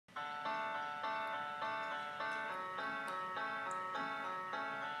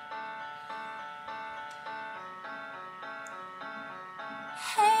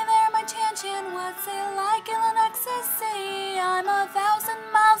What's it like in Lenexa City? I'm 1,000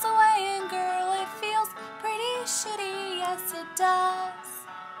 miles away, and girl, it feels pretty shitty, yes it does.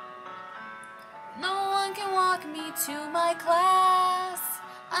 No one can walk me to my class,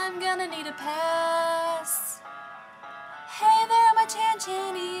 I'm gonna need a pass. Hey there, my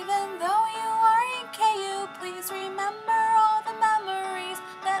Chan-Chan, even though you are in KU, please remember all the memories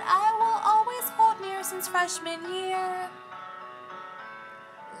that I will always hold near since freshman year.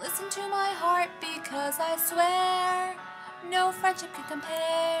 Listen to my heart, because I swear no friendship can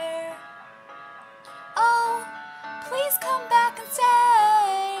compare. Oh, please come back and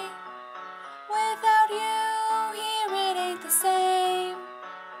stay. Without you here it ain't the same.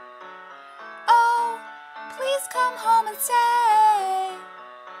 Oh, please come home and stay.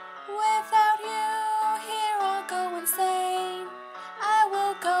 Without you here I'll go insane. I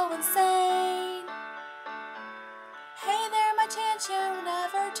will go insane. Hey there, my Chan-Chan,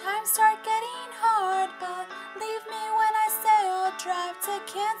 whenever times start getting hard, but leave me when I say I'll drive to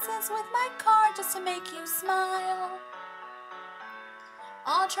Kansas with my car just to make you smile.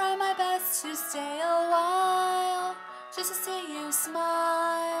 I'll try my best to stay a while, just to see you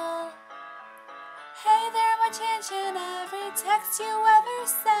smile. Hey there, my Chan-Chan, every text you ever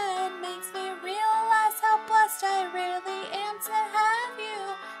send makes me realize how blessed I really am to have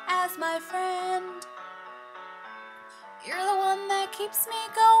you as my friend. You're the one that keeps me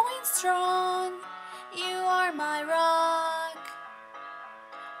going strong. You are my rock.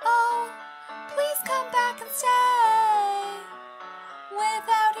 Oh, please come back and stay.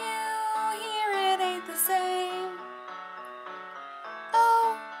 Without you here it ain't the same.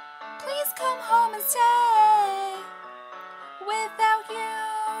 Oh, please come home and stay. Without you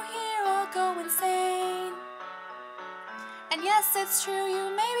here I'll go insane. And yes, it's true, you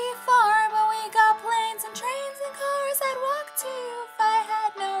may be far, but we got planes and trains and cars. I'd walk to you if I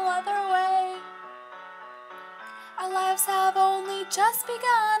had no other way. Our lives have only just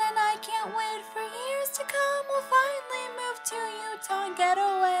begun, and I can't wait for years to come. We'll finally move to Utah and get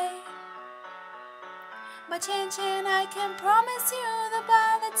away. My Chan-Chan, I can promise you that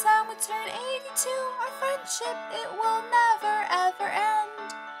by the time we turn 82, our friendship, it will never ever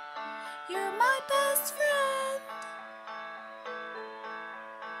end. You're my best friend.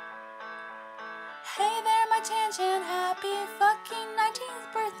 Hey there, my Chan-Chan, happy fucking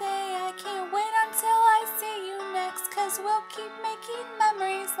 19th birthday. I can't wait until I see you next, 'cause we'll keep making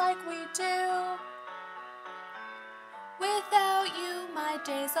memories like we do. Without you, my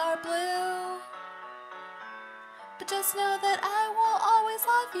days are blue. But just know that I will always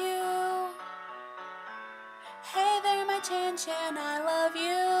love you. Hey there, my Chan-Chan, I love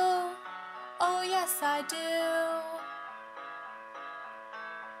you. Oh yes, I do.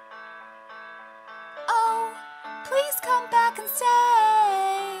 Oh, please come back and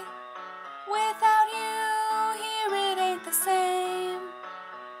stay. Without you here it ain't the same.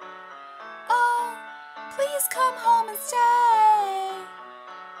 Oh, please come home and stay.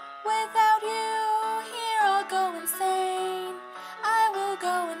 Without you